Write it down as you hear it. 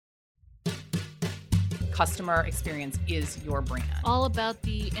customer experience is your brand. All about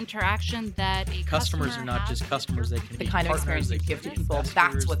the interaction that a customers are not just customers, they can The be kind of partners, experience you give to people,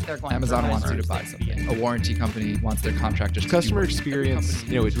 that's what they're going Amazon to wants you to buy something. A warranty company wants their contractors to Customer do work. experience,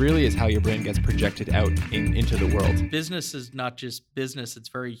 it really is how your brand gets projected out into the world. Business is not just business, it's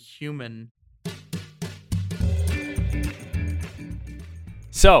very human.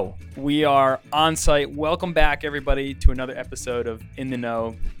 So we are on site. Welcome back, everybody, to another episode of In the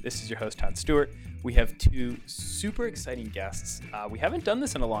Know. This is your host, Todd Stewart. We have two super exciting guests. We haven't done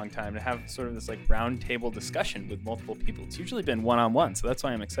this in a long time, to have sort of this like round table discussion with multiple people. It's usually been one-on-one, so that's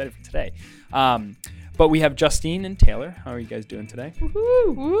why I'm excited for today. But we have Justine and Taylor. How are you guys doing today?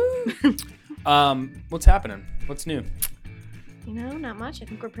 Woo-hoo. What's happening? What's new? You know, not much. I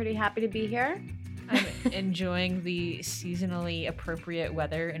think we're pretty happy to be here. I'm enjoying the seasonally appropriate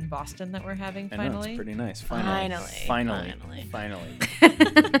weather in Boston that we're having finally. I know, it's pretty nice.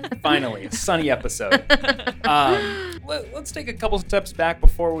 Finally, a sunny episode. Let's take a couple steps back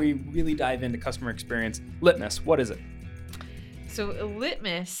before we really dive into customer experience. Litmus, what is it? So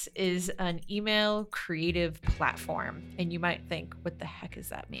Litmus is an email creative platform, and you might think, what the heck does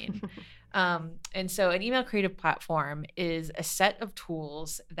that mean? And so an email creative platform is a set of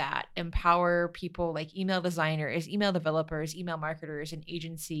tools that empower people like email designers, email developers, email marketers, and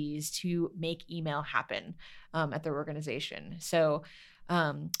agencies to make email happen at their organization. So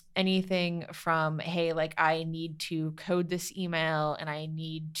anything from, hey, like I need to code this email and I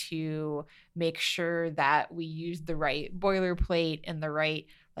need to make sure that we use the right boilerplate and the right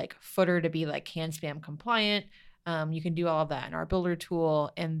like footer to be like can spam compliant. You can do all of that in our builder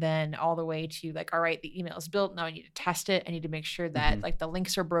tool, and then all the way to like, all right, the email is built. Now I need to test it. I need to make sure that like the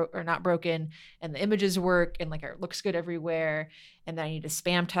links are not broken and the images work and like it looks good everywhere. And then I need to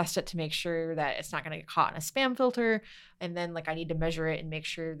spam test it to make sure that it's not going to get caught in a spam filter. And then like I need to measure it and make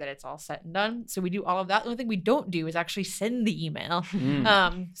sure that it's all set and done. So we do all of that. The only thing we don't do is actually send the email.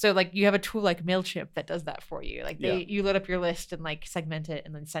 So like you have a tool like MailChimp that does that for you. Like you load up your list and like segment it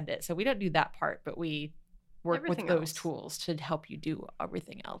and then send it. So we don't do that part, but we work Everything with those else. tools to help you do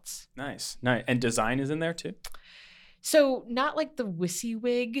everything else. Nice. And design is in there too? So not like the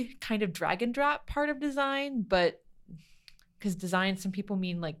WYSIWYG kind of drag and drop part of design, but because design, some people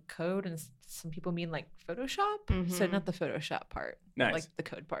mean like code and some people mean like Photoshop. So not the Photoshop part, Nice. like the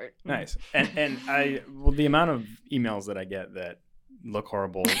code part. Nice. And the amount of emails that I get that look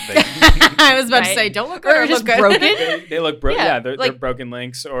horrible. I was about to say, don't look good or just look good. broken. They look broken. Yeah, They're like- broken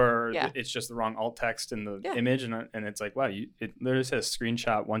links, or Yeah. it's just the wrong alt text in the Yeah. image, and it's like, wow, it literally says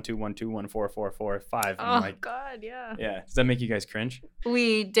screenshot 1212144445. Oh, I'm like, God, yeah. yeah. Does that make you guys cringe?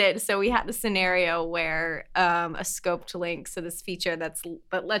 We did. So we had a scenario where a scoped link, so this feature that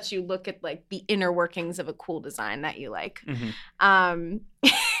lets you look at like the inner workings of a cool design that you like.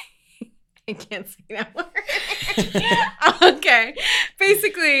 I can't say that word. Okay.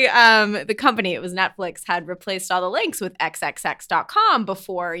 Basically, the company, it was Netflix, had replaced all the links with xxx.com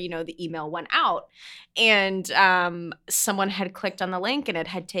before, the email went out. And someone had clicked on the link and it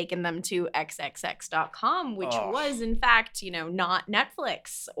had taken them to xxx.com, which was, in fact, not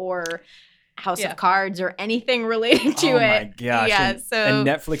Netflix or House of Cards or anything related to it. Oh, my gosh. Yeah, and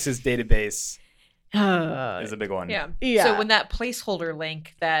Netflix's database is a big one. Yeah. So when that placeholder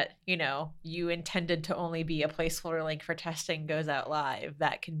link that, you intended to only be a placeholder link for testing goes out live,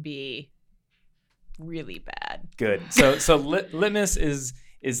 that can be really bad. Good. So Litmus is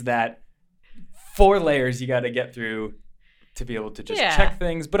that 4 layers you got to get through to be able to just check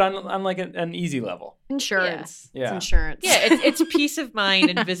things, but on like an easy level. Insurance. Yeah. It's insurance. Yeah, it's peace of mind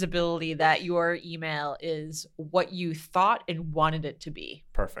and visibility that your email is what you thought and wanted it to be.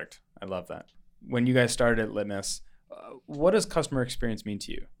 Perfect. I love that. When you guys started at Litmus, what does customer experience mean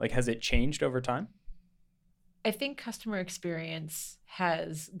to you? Like, has it changed over time? I think customer experience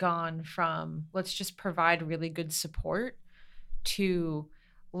has gone from let's just provide really good support to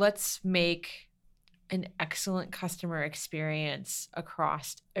let's make an excellent customer experience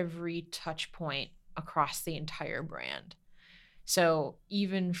across every touch point across the entire brand. So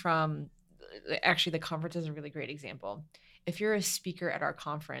even from, actually the conference is a really great example. If you're a speaker at our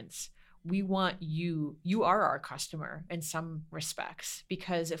conference, we want you are our customer in some respects,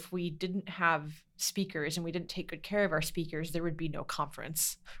 because if we didn't have speakers and we didn't take good care of our speakers, there would be no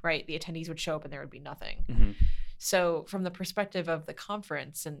conference, right? The attendees would show up and there would be nothing. So from the perspective of the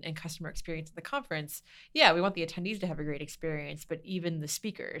conference and customer experience at the conference, we want the attendees to have a great experience, but even the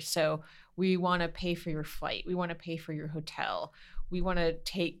speakers. So we want to pay for your flight. We want to pay for your hotel. We want to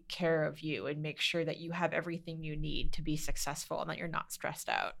take care of you and make sure that you have everything you need to be successful and that you're not stressed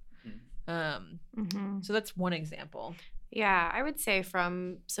out. So that's one example. Yeah, I would say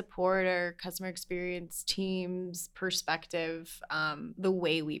from support or customer experience teams perspective, the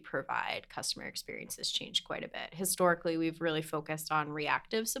way we provide customer experience has changed quite a bit. Historically, we've really focused on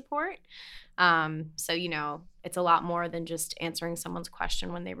reactive support. So, it's a lot more than just answering someone's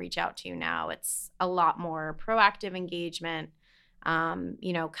question when they reach out to you now. It's a lot more proactive engagement,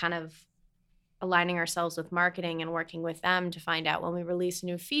 kind of aligning ourselves with marketing and working with them to find out when we release a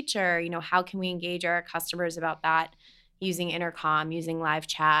new feature, how can we engage our customers about that using intercom, using live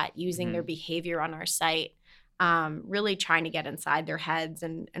chat, using their behavior on our site, really trying to get inside their heads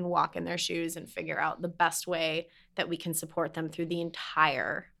and walk in their shoes and figure out the best way that we can support them through the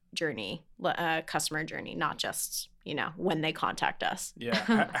entire journey, customer journey, not just, when they contact us.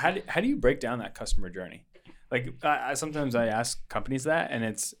 Yeah. How do you break down that customer journey? Like sometimes I ask companies that, and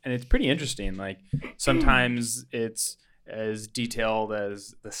it's pretty interesting. Like sometimes it's as detailed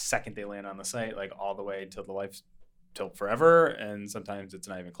as the second they land on the site, like all the way till forever, and sometimes it's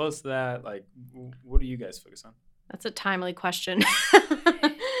not even close to that. Like, what do you guys focus on? That's a timely question.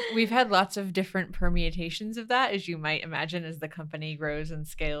 We've had lots of different permutations of that, as you might imagine. As the company grows and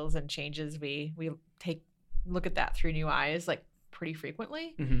scales and changes, we look at that through new eyes, like pretty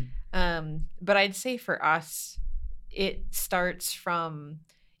frequently. But I'd say for us, it starts from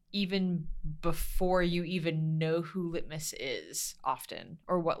even before you even know who Litmus is often,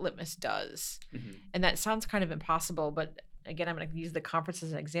 or what Litmus does. And that sounds kind of impossible, but again, I'm going to use the conference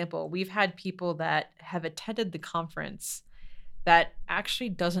as an example. We've had people that have attended the conference that actually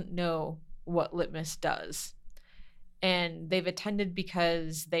doesn't know what Litmus does. And they've attended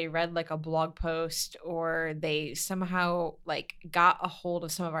because they read like a blog post, or they somehow like got a hold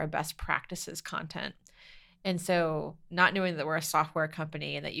of some of our best practices content. And so not knowing that we're a software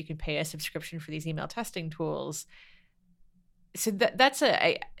company and that you can pay a subscription for these email testing tools. So that's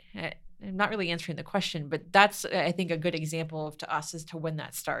I'm not really answering the question, but that's, I think, a good example of to us as to when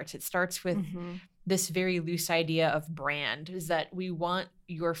that starts. It starts with this very loose idea of brand, is that we want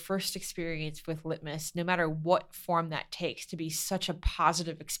your first experience with Litmus, no matter what form that takes, to be such a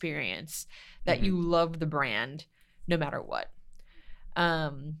positive experience that you love the brand no matter what.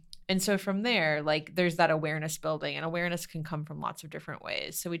 And so from there, like, there's that awareness building, and awareness can come from lots of different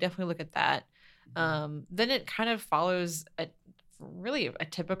ways. So we definitely look at that. Then it kind of follows a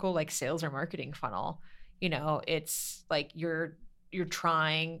typical like sales or marketing funnel. It's like you're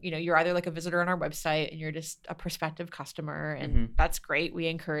trying, you're either like a visitor on our website and you're just a prospective customer, and that's great. We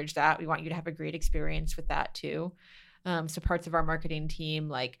encourage that. We want you to have a great experience with that too. So parts of our marketing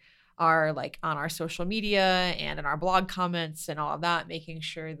team are like on our social media and in our blog comments and all of that, making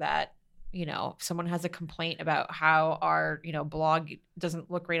sure that, if someone has a complaint about how our, blog doesn't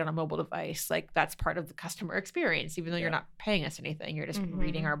look great on a mobile device, like that's part of the customer experience, even though you're not paying us anything, you're just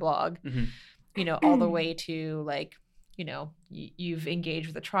reading our blog, all the way to like, you've engaged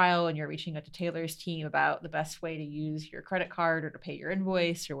with a trial and you're reaching out to Taylor's team about the best way to use your credit card or to pay your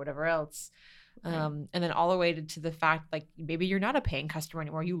invoice or whatever else. And then all the way to the fact, like, maybe you're not a paying customer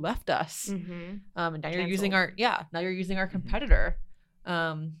anymore. You left us. And now you're using our competitor.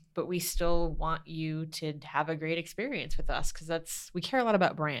 But we still want you to have a great experience with us, because we care a lot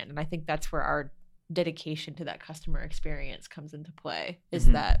about brand. And I think that's where our dedication to that customer experience comes into play, is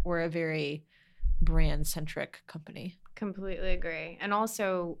that we're a very brand centric company. Completely agree. And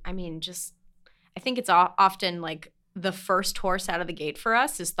also, I think it's often like the first horse out of the gate for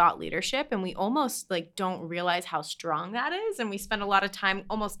us is thought leadership, and we almost like don't realize how strong that is, and we spend a lot of time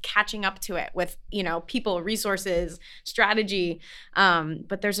almost catching up to it with people, resources, strategy,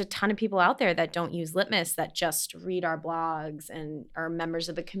 but there's a ton of people out there that don't use Litmus, that just read our blogs and are members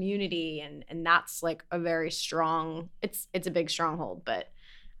of the community, and that's like a very strong, it's a big stronghold, but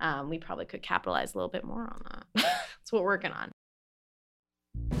we probably could capitalize a little bit more on that. That's what we're working on.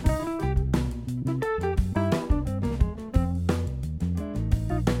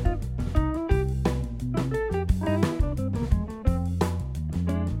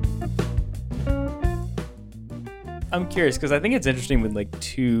 I'm curious, because I think it's interesting with like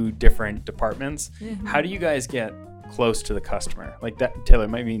two different departments. How do you guys get close to the customer? Like that, Taylor,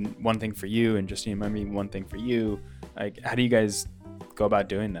 might mean one thing for you, and Justine might mean one thing for you. Like, how do you guys go about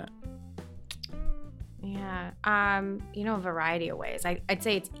doing that? Yeah, a variety of ways. I'd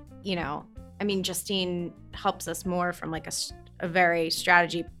say it's, Justine helps us more from like a very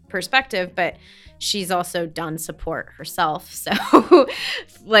strategy perspective, but she's also done support herself. So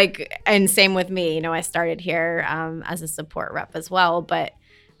and same with me, I started here as a support rep as well. But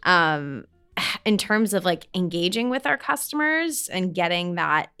in terms of like engaging with our customers and getting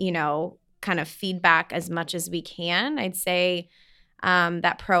that, kind of feedback as much as we can, I'd say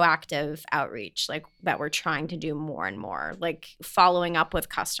that proactive outreach, like that we're trying to do more and more, like following up with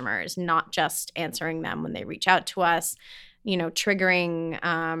customers, not just answering them when they reach out to us,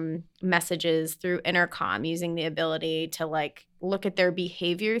 triggering messages through intercom, using the ability to like look at their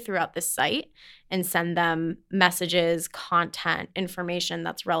behavior throughout the site and send them messages, content, information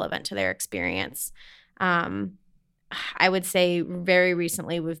that's relevant to their experience. I would say very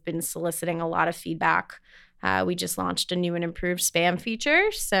recently we've been soliciting a lot of feedback. We just launched a new and improved spam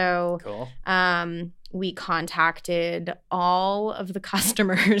feature. So Cool. We contacted all of the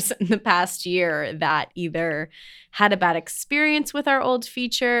customers in the past year that either had a bad experience with our old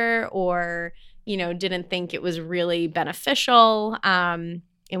feature or, didn't think it was really beneficial. And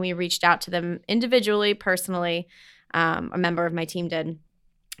we reached out to them individually, personally. A member of my team did.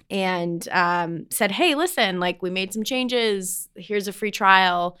 And said, hey, listen, like we made some changes. Here's a free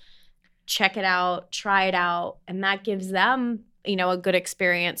trial. Check it out, try it out. And that gives them, a good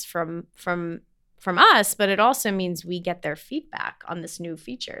experience from us, but it also means we get their feedback on this new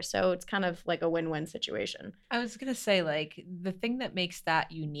feature. So it's kind of like a win-win situation. I was going to say, like, the thing that makes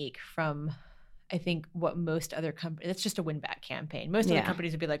that unique from, I think, what most other companies, it's just a win-back campaign. Most other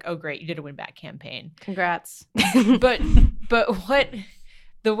companies would be like, oh, great, you did a win-back campaign. Congrats. But what...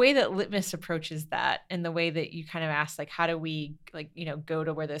 The way that Litmus approaches that and the way that you kind of ask, like, how do we, like, go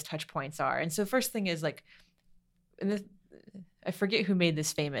to where those touch points are? And so first thing is, like, I forget who made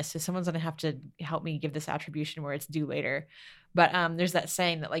this famous, so someone's going to have to help me give this attribution where it's due later. But there's that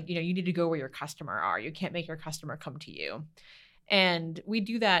saying that, like, you need to go where your customer are. You can't make your customer come to you. And we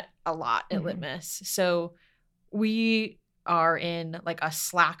do that a lot at Litmus. So we are in like a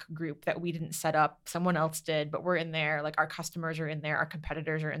Slack group that we didn't set up, someone else did, but we're in there. Like our customers are in there, our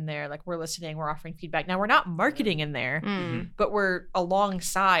competitors are in there, like we're listening, we're offering feedback. Now we're not marketing in there, but we're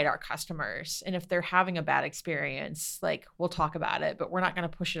alongside our customers. And if they're having a bad experience, like we'll talk about it, but we're not going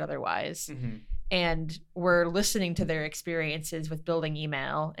to push it otherwise. And we're listening to their experiences with building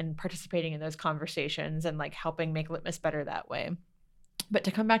email and participating in those conversations and like helping make Litmus better that way. But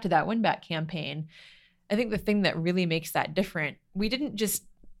to come back to that win-back campaign, I think the thing that really makes that different, we didn't just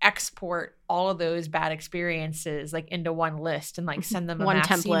export all of those bad experiences like into one list and like send them a mass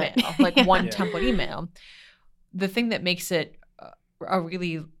template email, like one template email. The thing that makes it a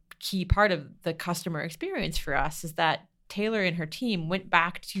really key part of the customer experience for us is that Taylor and her team went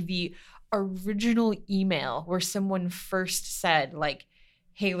back to the original email where someone first said like,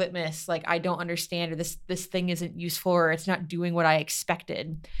 hey, Litmus, like I don't understand, or this thing isn't useful, or it's not doing what I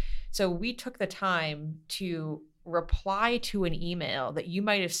expected. So we took the time to reply to an email that you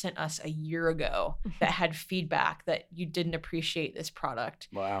might have sent us a year ago that had feedback that you didn't appreciate this product.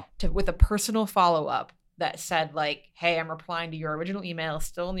 Wow. With a personal follow-up that said like, hey, I'm replying to your original email,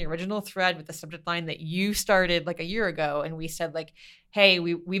 still in the original thread with the subject line that you started like a year ago. And we said like, hey,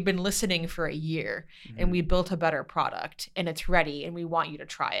 we've been listening for a year and we built a better product and it's ready and we want you to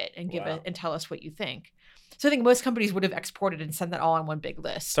try it and give it and tell us what you think. So I think most companies would have exported and sent that all on one big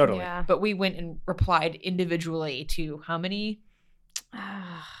list. Totally. Yeah. But we went and replied individually to how many?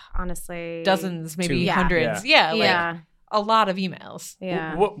 Honestly. Dozens, maybe Two. hundreds. Yeah. A lot of emails.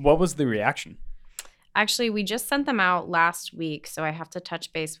 Yeah. What was the reaction? Actually, we just sent them out last week, so I have to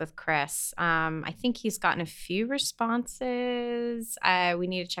touch base with Chris. I think he's gotten a few responses. We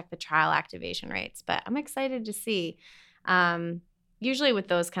need to check the trial activation rates, but I'm excited to see. Usually with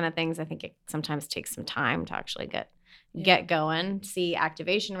those kind of things, I think it sometimes takes some time to actually get going, see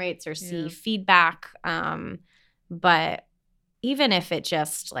activation rates or see feedback. But even if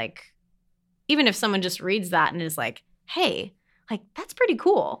someone just reads that and is like, hey, like, that's pretty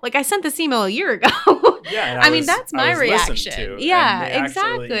cool. Like, I sent this email a year ago. Yeah, I mean, that's my reaction. To, yeah, and they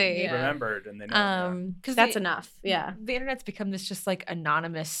exactly. Remembered, and they know. Because that's enough. Yeah. The internet's become this just like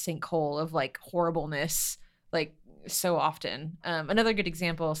anonymous sinkhole of like horribleness, like so often. Another good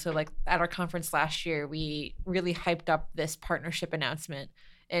example. So like at our conference last year, we really hyped up this partnership announcement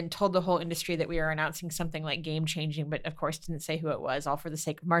and told the whole industry that we were announcing something like game changing, but of course didn't say who it was, all for the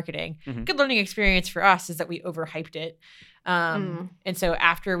sake of marketing. Good learning experience for us is that we overhyped it. And so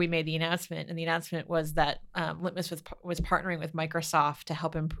after we made the announcement, and the announcement was that Litmus was partnering with Microsoft to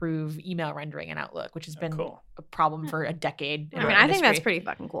help improve email rendering in Outlook, which has been a problem for a decade. I mean, I think that's pretty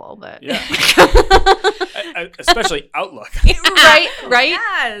fucking cool, but yeah, especially Outlook. right?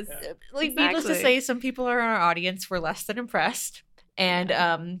 Yes. Like, needless to say, some people in our audience were less than impressed.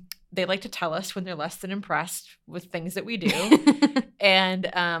 And they like to tell us when they're less than impressed with things that we do.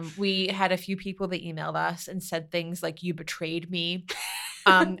 And we had a few people that emailed us and said things like, you betrayed me.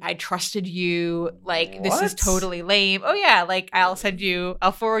 I trusted you. Like, this is totally lame. Oh, yeah. Like, I'll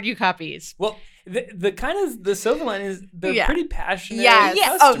forward you copies. Well, The kind of the silver line is they're pretty passionate.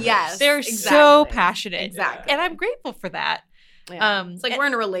 Yes. customers. Yes. They're so Exactly. passionate. Exactly. And I'm grateful for that. Yeah. It's like we're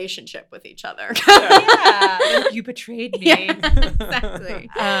in a relationship with each other. Yeah. Like, you betrayed me. Yeah, exactly.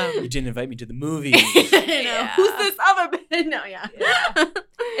 You didn't invite me to the movie. Yeah. Who's this other? No, yeah.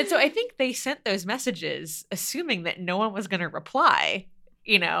 And so I think they sent those messages assuming that no one was going to reply,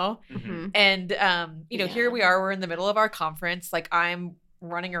 you know? Mhm. And, here Yeah. we are, we're in the middle of our conference. Like, I'm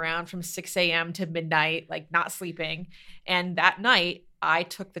running around from 6 a.m. to midnight, like not sleeping. And that night, I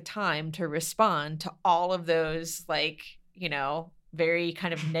took the time to respond to all of those, like, very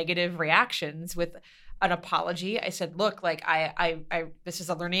kind of negative reactions with an apology. I said, look, like I this is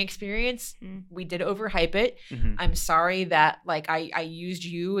a learning experience. We did overhype it. Mhm. I'm sorry that like I used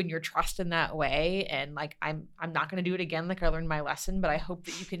you and your trust in that way. And like, I'm not going to do it again. Like I learned my lesson, but I hope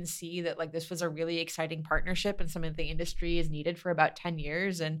that you can see that like, this was a really exciting partnership and something the industry is needed for about 10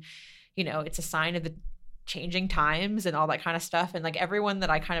 years. And, it's a sign of the changing times and all that kind of stuff. And like everyone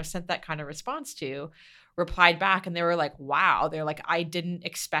that I kind of sent that kind of response to replied back and they were like, wow, they're like, I didn't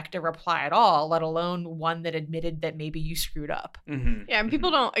expect a reply at all, let alone one that admitted that maybe you screwed up. Mhm. Yeah, and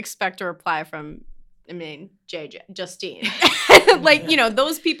people don't expect a reply from, Justine. Like,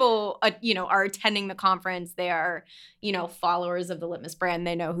 those people, are attending the conference. They are, followers of the Litmus brand.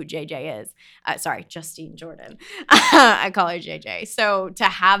 They know who JJ is. Sorry, Justine Jordan. I call her JJ. So to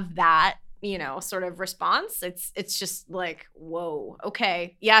have that, sort of response, it's just like, whoa,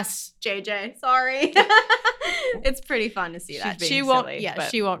 okay. Yes, JJ, sorry. It's pretty fun to see She's that. being She won't, silly, yeah, but-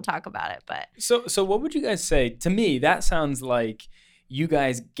 she won't talk about it, but So what would you guys say? To me, that sounds like you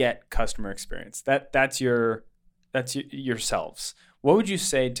guys get customer experience. That's yourselves. What would you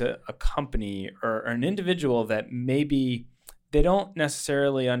say to a company or an individual that maybe they don't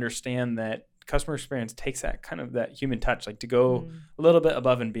necessarily understand that customer experience takes that kind of that human touch, like to go a little bit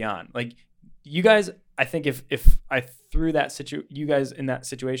above and beyond? Like you guys, I think if I threw you guys in that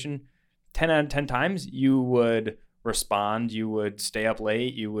situation 10 out of 10 times, you would respond, you would stay up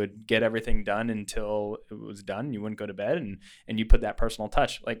late, you would get everything done until it was done, you wouldn't go to bed, and you put that personal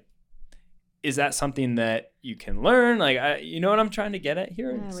touch. Like, is that something that you can learn? Like, you know what I'm trying to get at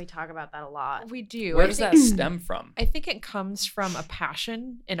here? we talk about that a lot. We do. Where does that stem from? I think it comes from a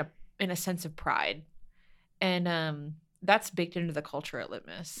passion and a sense of pride. And that's baked into the culture at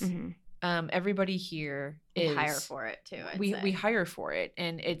Litmus. Mm-hmm. Everybody here We is hire for it too. We hire for it,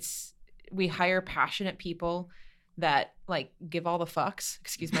 and we hire passionate people that like give all the fucks.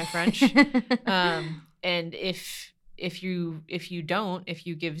 Excuse my French. And if you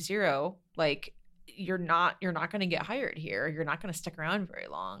give zero, like you're not going to get hired here. You're not going to stick around very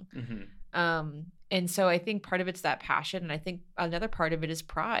long. Mm-hmm. And so I think part of it's that passion, and I think another part of it is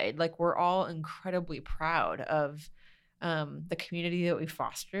pride. Like we're all incredibly proud of the community that we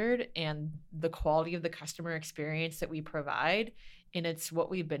fostered and the quality of the customer experience that we provide. And it's what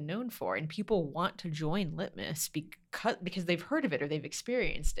we've been known for. And people want to join Litmus because they've heard of it or they've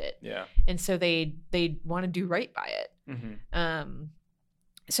experienced it. Yeah. And so they want to do right by it. Mm-hmm.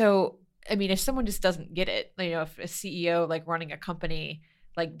 So, I mean, if someone just doesn't get it, if a CEO like running a company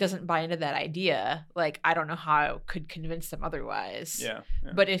like doesn't buy into that idea, like I don't know how I could convince them otherwise. Yeah.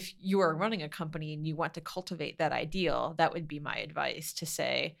 But if you are running a company and you want to cultivate that ideal, that would be my advice to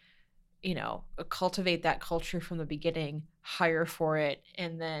say, cultivate that culture from the beginning, hire for it,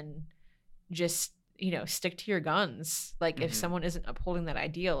 and then just, stick to your guns. Like if someone isn't upholding that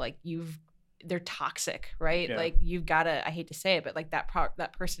ideal, like they're toxic, right? Yeah. Like you've got to, I hate to say it, but like that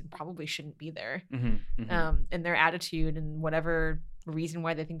person probably shouldn't be there. Mm-hmm. Mm-hmm. And their attitude and whatever reason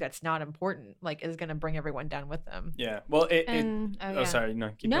why they think that's not important, like is going to bring everyone down with them. Yeah. Well, sorry. No,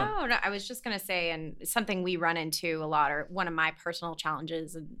 keep going. No, I was just going to say, and something we run into a lot, or one of my personal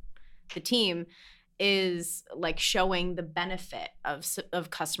challenges in the team is like showing the benefit of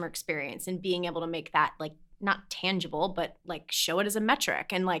customer experience and being able to make that like not tangible, but like show it as a metric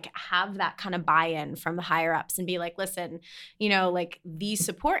and like have that kind of buy-in from the higher ups and be like, listen, like these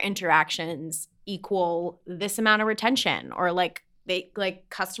support interactions equal this amount of retention, or like they like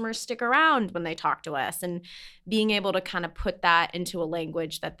customers stick around when they talk to us, and being able to kind of put that into a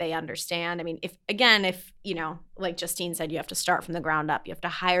language that they understand. I mean, if like Justine said, you have to start from the ground up. You have to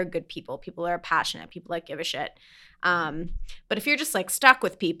hire good people that are passionate, people that give a shit. But if you're just like stuck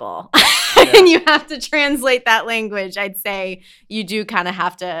with people and you have to translate that language, I'd say you do kind of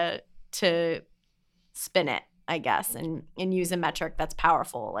have to spin it I guess, and use a metric that's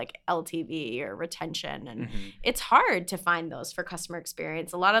powerful like LTV or retention. And it's hard to find those for customer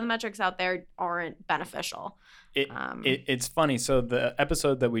experience. A lot of the metrics out there aren't beneficial. It's funny. So the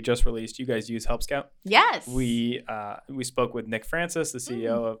episode that we just released, you guys use Help Scout. Yes. We spoke with Nick Francis, the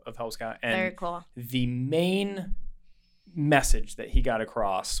CEO of Help Scout, and very cool. The main message that he got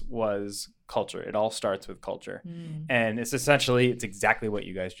across was culture. It all starts with culture. And it's exactly what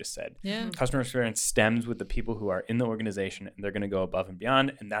you guys just said. Yeah. Customer experience stems with the people who are in the organization, and they're going to go above and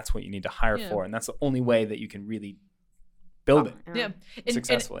beyond, and that's what you need to hire for, and that's the only way that you can really build it. Yeah.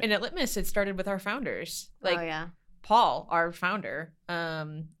 Successfully. And at Litmus, it started with our founders. Like yeah. Paul, our founder,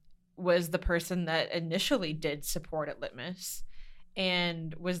 was the person that initially did support at Litmus,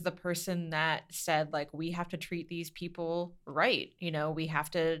 and was the person that said, like, we have to treat these people right. We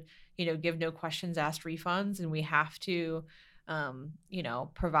have to, give no questions asked refunds, and we have to,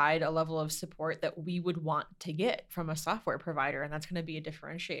 provide a level of support that we would want to get from a software provider. And that's going to be a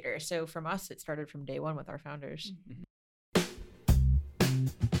differentiator. So from us, it started from day one with our founders.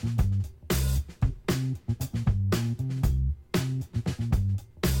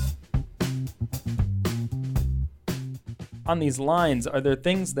 On these lines, are there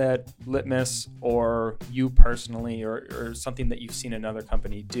things that Litmus or you personally or something that you've seen another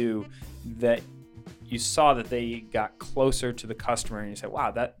company do that you saw that they got closer to the customer and you said,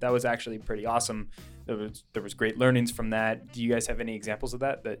 wow, that was actually pretty awesome. There was great learnings from that. Do you guys have any examples of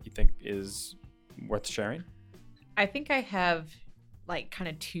that you think is worth sharing? I think I have like kind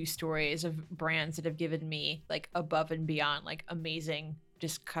of two stories of brands that have given me like above and beyond like amazing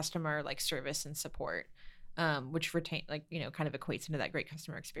just customer like service and support. Which retain kind of equates into that great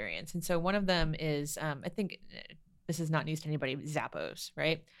customer experience. And so one of them is, I think this is not news to anybody, Zappos,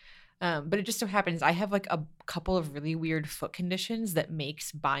 right? But it just so happens I have like a couple of really weird foot conditions that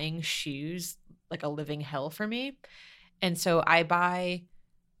makes buying shoes like a living hell for me. And so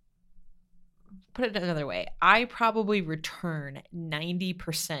put it another way, I probably return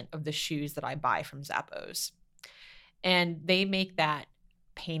 90% of the shoes that I buy from Zappos. And they make that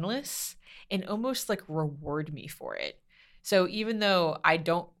painless and almost like reward me for it. So even though I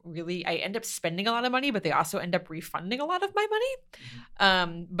end up spending a lot of money, but they also end up refunding a lot of my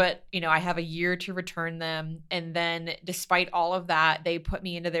money. But I have a year to return them. And then despite all of that, they put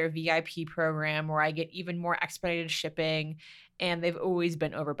me into their VIP program where I get even more expedited shipping. And they've always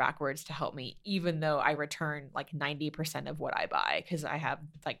been over backwards to help me, even though I return like 90% of what I buy because I have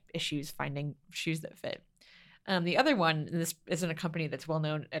like issues finding shoes that fit. The other one, and this isn't a company that's well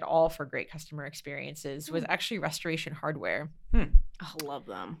known at all for great customer experiences, was actually Restoration Hardware. I love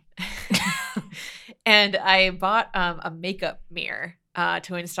them. And I bought a makeup mirror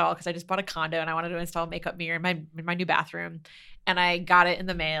to install because I just bought a condo and I wanted to install a makeup mirror in my new bathroom. And I got it in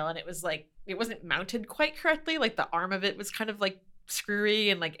the mail, and it was like, it wasn't mounted quite correctly. Like the arm of it was kind of like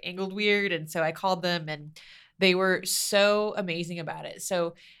screwy and like angled weird. And so I called them, and they were so amazing about it.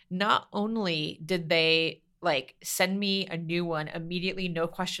 So not only did they like send me a new one immediately, no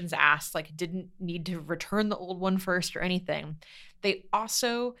questions asked, like didn't need to return the old one first or anything. They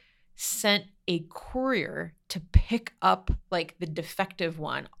also sent a courier to pick up like the defective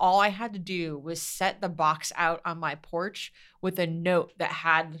one. All I had to do was set the box out on my porch with a note that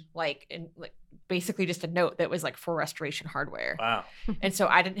had basically just a note that was like for Restoration Hardware. Wow. And so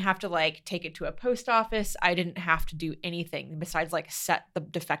I didn't have to like take it to a post office. I didn't have to do anything besides like set the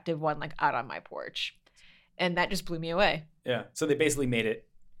defective one like out on my porch. And that just blew me away. Yeah. So they basically made it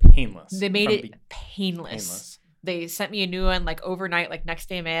painless. They made it painless. They sent me a new one like overnight, like next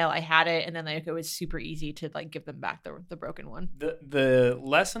day mail. I had it, and then like it was super easy to like give them back the broken one. The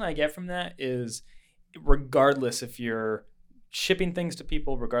lesson I get from that is, regardless if you're shipping things to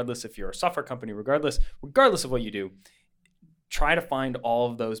people, regardless if you're a software company, regardless of what you do, try to find all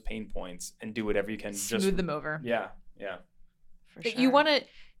of those pain points and do whatever you can. Smooth them over. Yeah. For sure. You want to.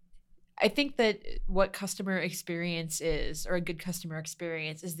 I think that what customer experience is, or a good customer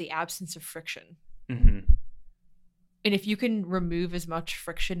experience, is the absence of friction. Mm-hmm. And if you can remove as much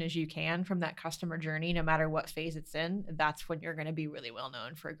friction as you can from that customer journey, no matter what phase it's in, that's when you're going to be really well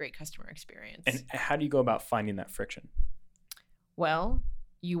known for a great customer experience. And how do you go about finding that friction? Well,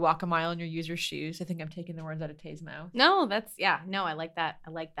 you walk a mile in your user's shoes. I think I'm taking the words out of Tay's mouth. No, I like that.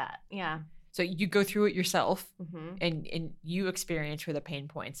 Yeah. So you go through it yourself, and you experience where the pain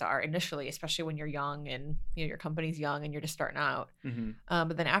points are initially, especially when you're young and your company's young and you're just starting out. Mm-hmm.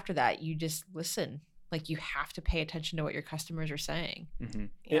 But then after that, you just listen. Like you have to pay attention to what your customers are saying. Mm-hmm.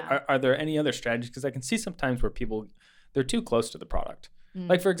 Yeah. Are there any other strategies? Because I can see sometimes where they're too close to the product.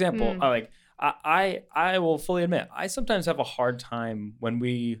 Like for example, I will fully admit, I sometimes have a hard time when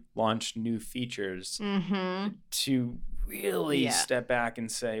we launch new features to really step back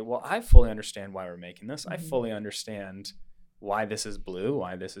and say, well, I fully understand why we're making this. I fully understand why this is blue,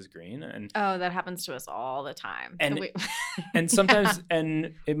 why this is green. And that happens to us all the time. And, and sometimes,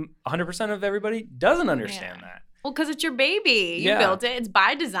 and 100% of everybody doesn't understand that. Well, because it's your baby. You built it. It's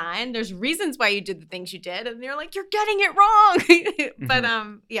by design. There's reasons why you did the things you did. And you're like, you're getting it wrong. But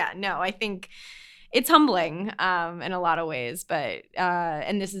I think it's humbling in a lot of ways. But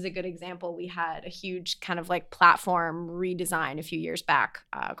and this is a good example. We had a huge kind of like platform redesign a few years back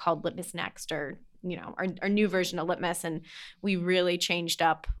called Litmus Next, or our new version of Litmus. And we really changed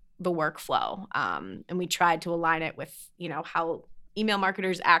up the workflow. And we tried to align it with, how email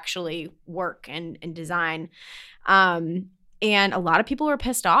marketers actually work and design. And a lot of people were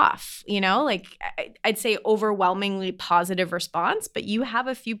pissed off, like I'd say overwhelmingly positive response, but you have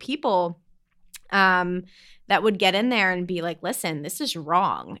a few people that would get in there and be like, listen, this is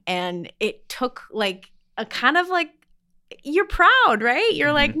wrong. And it took like a kind of like, you're proud, right?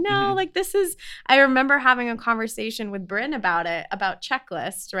 You're like, no, like this is, I remember having a conversation with Bryn about it, about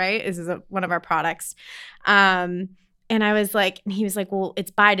Checklist, right? This is one of our products. And I was like, and he was like, well,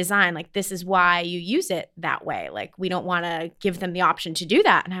 it's by design. Like, this is why you use it that way. Like, we don't want to give them the option to do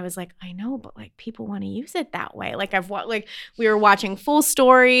that. And I was like, I know, but like people want to use it that way. Like we were watching Full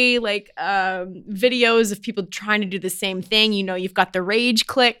Story, like videos of people trying to do the same thing. You've got the rage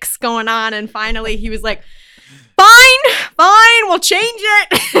clicks going on. And finally he was like, fine, we'll change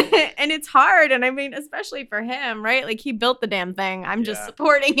it. And it's hard. And I mean, especially for him, right? Like he built the damn thing. I'm just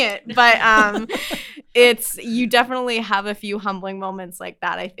supporting it. But you definitely have a few humbling moments like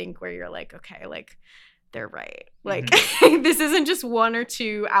that, I think, where you're like, okay, like they're right. Like this isn't just one or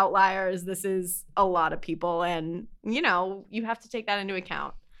two outliers. This is a lot of people. And, you have to take that into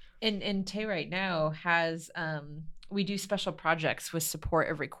account. And Tay right now has, we do special projects with support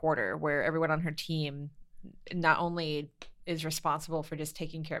every quarter where everyone on her team not only is responsible for just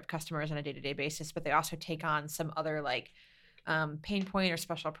taking care of customers on a day-to-day basis, but they also take on some other like pain point or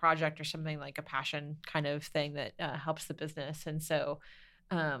special project or something like a passion kind of thing that helps the business. And so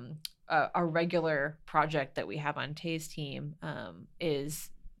a regular project that we have on Tay's team is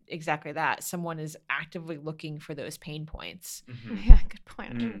exactly that. Someone is actively looking for those pain points. Yeah, good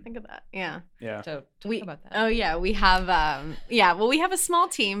point. I didn't even think of that. Yeah. So talk about that. Oh yeah, we have we have a small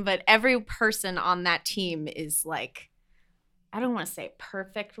team, but every person on that team is like, I don't want to say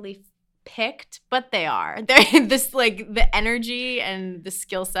perfectly picked, but they are. They're this, like, the energy and the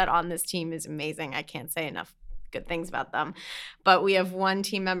skill set on this team is amazing. I can't say enough good things about them. But we have one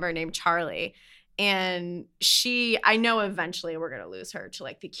team member named Charlie. And I know eventually we're going to lose her to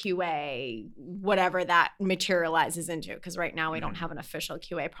like the QA, whatever that materializes into. Because right now we don't have an official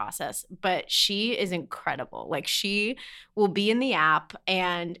QA process. But she is incredible. Like she will be in the app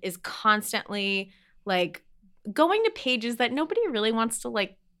and is constantly like going to pages that nobody really wants to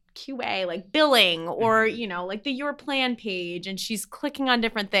like QA, like billing or, like the Your Plan page. And she's clicking on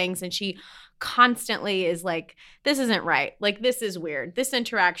different things and she constantly is like, this isn't right. Like, this is weird. This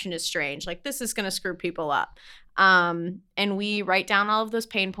interaction is strange. Like, this is going to screw people up. And we write down all of those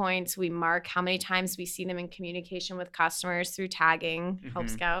pain points. We mark how many times we see them in communication with customers through tagging, Help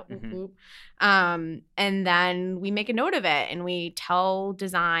Scout. And then we make a note of it and we tell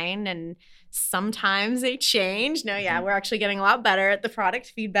design, and sometimes they change. No, we're actually getting a lot better at the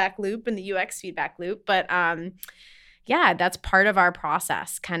product feedback loop and the UX feedback loop. But that's part of our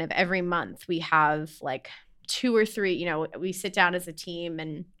process. Kind of every month we have like 2 or 3, we sit down as a team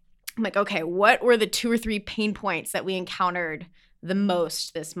and I'm like, okay, what were the 2 or 3 pain points that we encountered the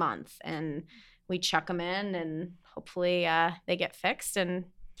most this month? And we chuck them in and hopefully they get fixed. And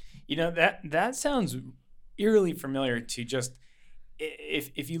that sounds eerily familiar to just,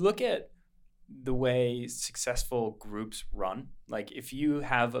 if you look at the way successful groups run, like if you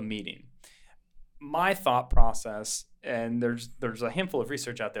have a meeting, my thought process, and there's a handful of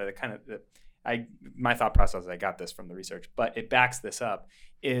research out there that my thought process, I got this from the research, but it backs this up,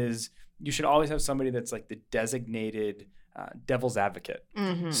 is you should always have somebody that's like the designated devil's advocate,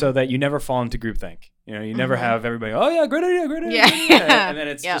 so that you never fall into groupthink. You never have everybody, oh yeah, great idea, and then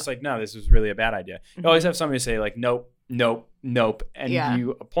it's just like, no, this was really a bad idea. You always have somebody say like, nope, and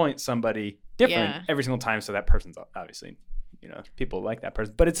you appoint somebody different every single time, so that person's obviously, people like that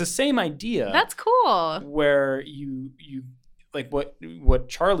person, but it's the same idea. That's cool. Where you like what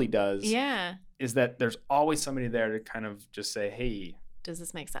Charlie does is that there's always somebody there to kind of just say, hey, does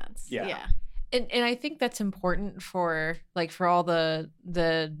this make sense? Yeah. And I think that's important for all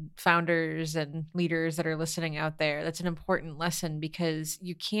the founders and leaders that are listening out there. That's an important lesson, because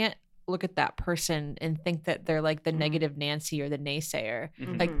you can't look at that person and think that they're like the negative Nancy or the naysayer.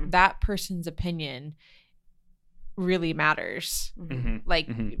 Mhm. Like that person's opinion really matters. Mhm. Like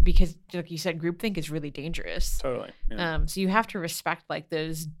Mhm. because like you said, groupthink is really dangerous. Totally. Yeah. So you have to respect like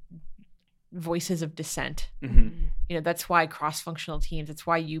those voices of dissent. Mhm. You know, that's why cross-functional teams, it's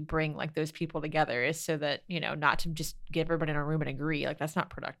why you bring like those people together, is so that, you know, not to just get everybody in a room and agree. Like that's not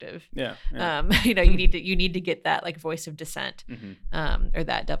productive. Yeah. You know, you need to get that like voice of dissent, Mhm. or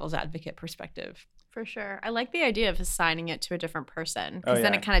that devil's advocate perspective. For sure. I like the idea of assigning it to a different person, because Oh,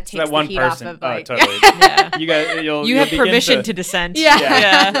 then yeah. it kind of So takes that one the heat person. off of Oh, like totally. Yeah. You'll You have begin permission to dissent. Yeah.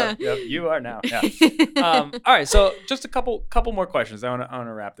 Yeah. Yep, you are now. Yeah. All right. So just a couple more questions. I want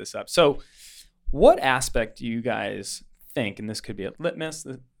to wrap this up. So, what aspect do you guys think, and this could be a Litmus,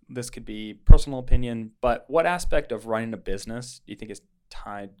 this could be personal opinion, but what aspect of running a business do you think is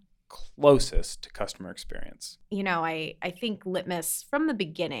tied closest to customer experience? You know, I think Litmus from the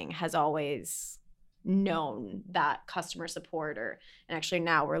beginning has always known that customer support, and actually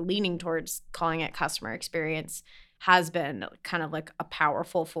now we're leaning towards calling it customer experience, has been kind of like a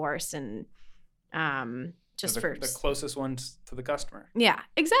powerful force. And just the closest ones to the customer. Yeah,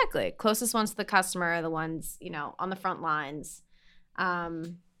 exactly. Closest ones to the customer, the ones, you know, on the front lines.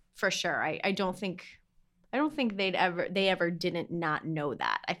 For sure. I don't think they ever didn't not know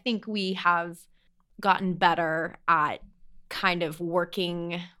that. I think we have gotten better at kind of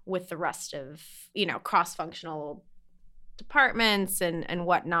working with the rest of, you know, cross-functional departments and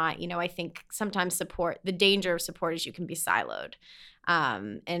whatnot. You know, I think sometimes the danger of support is you can be siloed.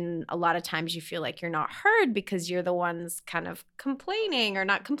 And a lot of times you feel like you're not heard because you're the ones kind of complaining, or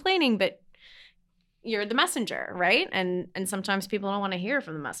not complaining, but you're the messenger, right? And sometimes people don't want to hear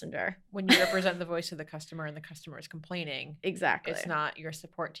from the messenger. When you represent the voice of the customer and the customer is complaining, Exactly. it's not your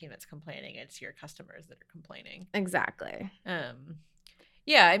support team that's complaining, it's your customers that are complaining. Exactly.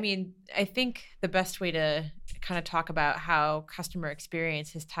 Yeah, I mean, I think the best way to kind of talk about how customer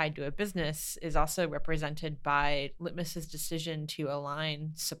experience is tied to a business is also represented by Litmus's decision to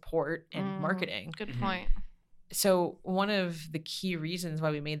align support and marketing. Good Mhm. point. So one of the key reasons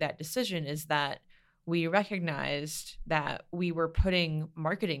why we made that decision is that we recognized that we were putting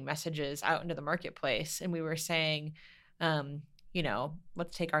marketing messages out into the marketplace, and we were saying, you know,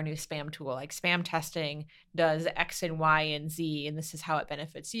 let's take our new spam tool. Like, spam testing does X and Y and Z, and this is how it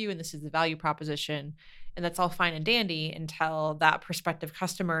benefits you, and this is the value proposition. And that's all fine and dandy until that prospective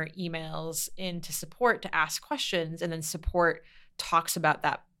customer emails into support to ask questions, and then support talks about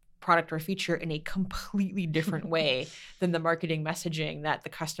that product or feature in a completely different way than the marketing messaging that the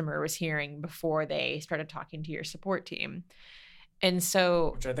customer was hearing before they started talking to your support team. And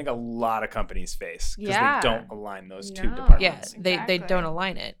so, Which I think a lot of companies face because Yeah. they don't align those two No. departments. yeah, they Exactly. don't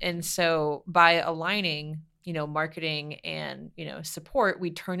align it. And so by aligning, you know, marketing and, you know, support,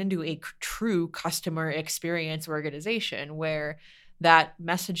 we turn into a true customer experience organization where that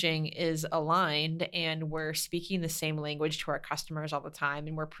messaging is aligned and we're speaking the same language to our customers all the time,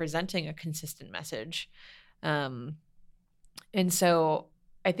 and we're presenting a consistent message. And so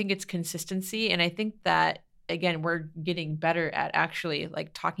I think it's consistency. And I think that, again, we're getting better at actually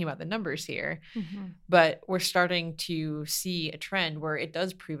like talking about the numbers here, but we're starting to see a trend where it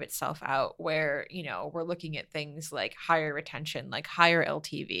does prove itself out, where, you know, we're looking at things like higher retention, like higher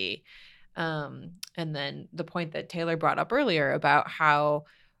LTV. And then the point that Taylor brought up earlier about how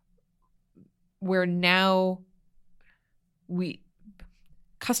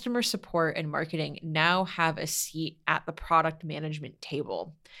customer support and marketing now have a seat at the product management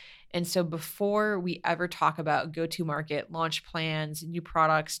table. And so before we ever talk about go-to-market, launch plans, new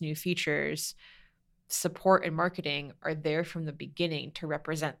products, new features, support and marketing are there from the beginning to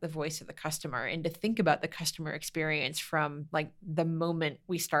represent the voice of the customer and to think about the customer experience from like the moment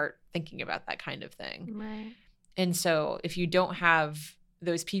we start thinking about that kind of thing. Right. And so if you don't have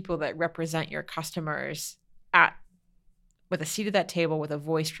those people that represent your customers with a seat at that table, with a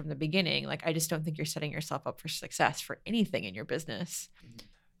voice from the beginning, like, I just don't think you're setting yourself up for success for anything in your business.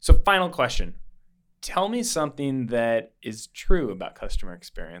 So final question. Tell me something that is true about customer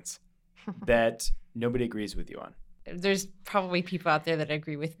experience that nobody agrees with you on. There's probably people out there that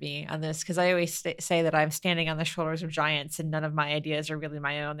agree with me on this, because I always say that I'm standing on the shoulders of giants and none of my ideas are really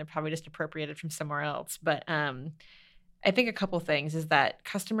my own. They're probably just appropriated from somewhere else. But I think a couple things is that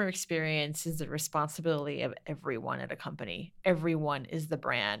customer experience is the responsibility of everyone at a company. Everyone is the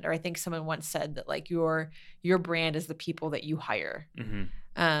brand. Or I think someone once said that like your brand is the people that you hire. Mm-hmm.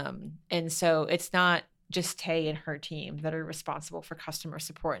 And so it's not just Tay and her team that are responsible for customer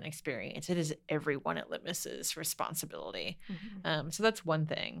support and experience. It is everyone at Litmus's responsibility. So that's one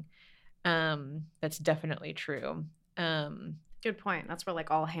thing that's definitely true. Good point. That's where like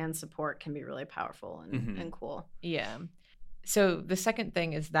all hand support can be really powerful and cool. Yeah. So the second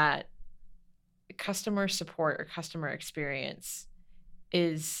thing is that customer support or customer experience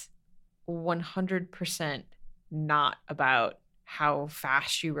is 100% not about how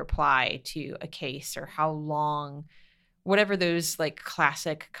fast you reply to a case or how long, whatever those like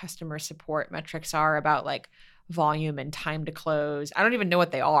classic customer support metrics are about like volume and time to close. I don't even know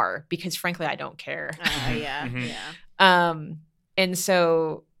what they are because frankly, I don't care. Yeah. And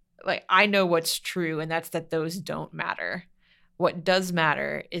so like I know what's true, and that's that those don't matter. What does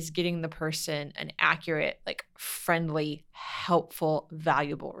matter is getting the person an accurate, like friendly, helpful,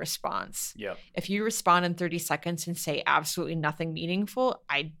 valuable response. Yep. If you respond in 30 seconds and say absolutely nothing meaningful,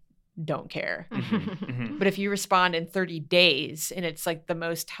 I don't care. But if you respond in 30 days and it's like the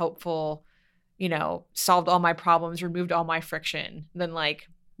most helpful, you know, solved all my problems, removed all my friction, then like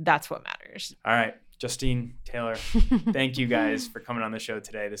that's what matters. All right. Justine, Taylor, thank you guys for coming on the show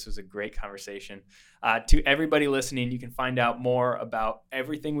today. This was a great conversation. To everybody listening, you can find out more about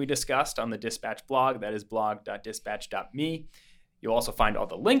everything we discussed on the Dispatch blog. That is blog.dispatch.me. You'll also find all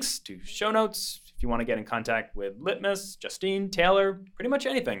the links to show notes. If you want to get in contact with Litmus, Justine, Taylor, pretty much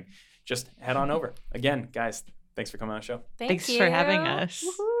anything, just head on over. Again, guys, thanks for coming on the show. Thanks for having us.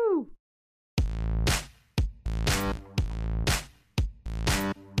 Woohoo.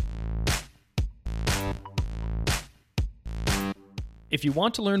 If you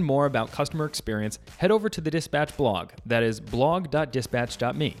want to learn more about customer experience, head over to the Dispatch blog. That is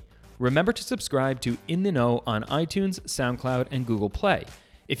blog.dispatch.me. Remember to subscribe to In the Know on iTunes, SoundCloud, and Google Play.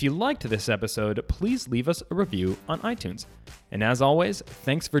 If you liked this episode, please leave us a review on iTunes. And as always,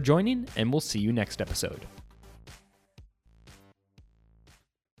 thanks for joining, and we'll see you next episode.